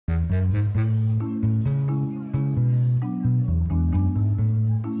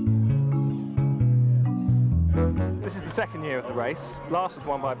This is the second year of the race. Last was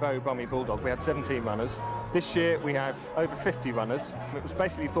won by Beau Brummie Bulldog. We had 17 runners. This year we have over 50 runners. It was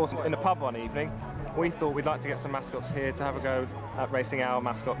basically thought in a pub one evening. We thought we'd like to get some mascots here to have a go at racing our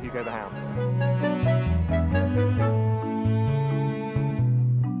mascot, Hugo the Hound.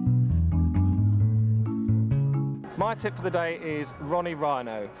 My tip for the day is Ronnie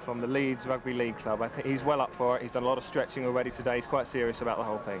Rhino from the Leeds Rugby League Club. I think he's well up for it. He's done a lot of stretching already today. He's quite serious about the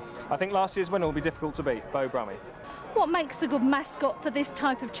whole thing. I think last year's winner will be difficult to beat, Beau Brummie. What makes a good mascot for this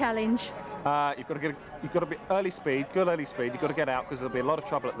type of challenge? You've got to be early speed, good early speed. You've got to get out because there'll be a lot of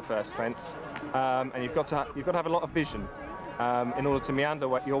trouble at the first fence, and you've got to have a lot of vision in order to meander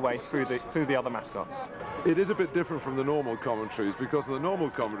your way through the other mascots. It is a bit different from the normal commentaries, because in the normal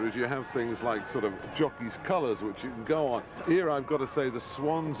commentaries you have things like sort of jockeys' colours which you can go on. Here I've got to say the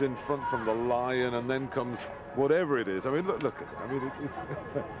swan's in front from the lion, and then comes whatever it is. I mean, look I mean,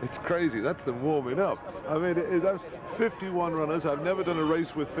 it's crazy. That's them warming up. I mean, that's 51 runners. I've never done a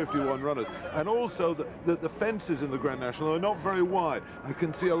race with 51 runners. And also, the fences in the Grand National are not very wide. I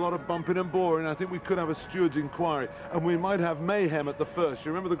can see a lot of bumping and boring. I think we could have a steward's inquiry, and we might have mayhem at the first.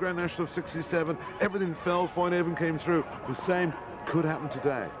 You remember the Grand National of '67? Everything fell, Foynehaven came through. The same could happen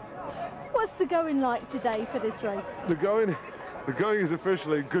today. What's the going like today for this race? The going is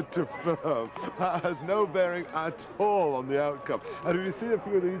officially good to firm. That has no bearing at all on the outcome. And if you see a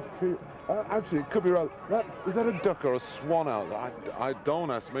few of these two, actually it could be rather, is that a duck or a swan out there? I don't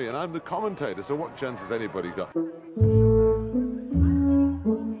ask me, and I'm the commentator, so what chance has anybody got?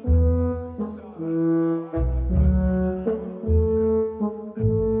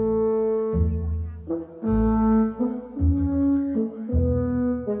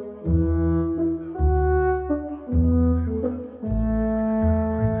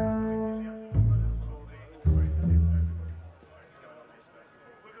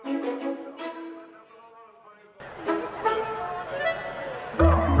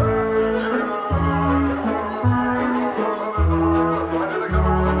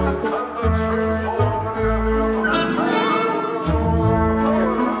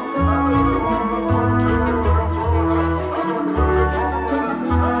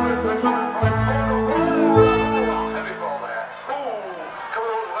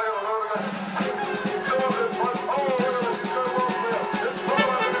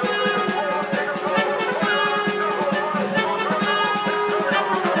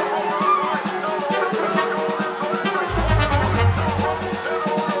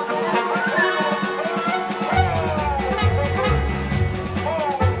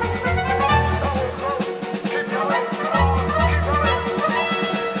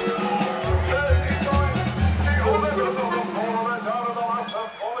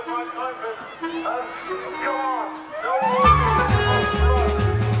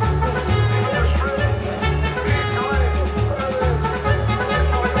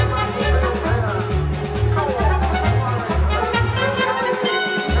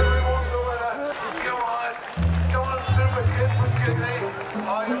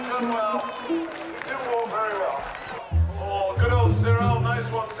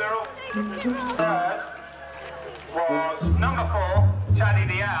 Third was number 4, Chaddy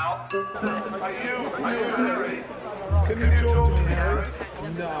the Owl. Are you Harry? Can you talk to me, Harry?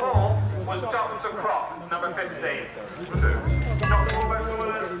 No. 4 was Dr. Crop, number 15. 2. Dr.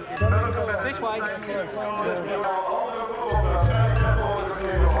 This way.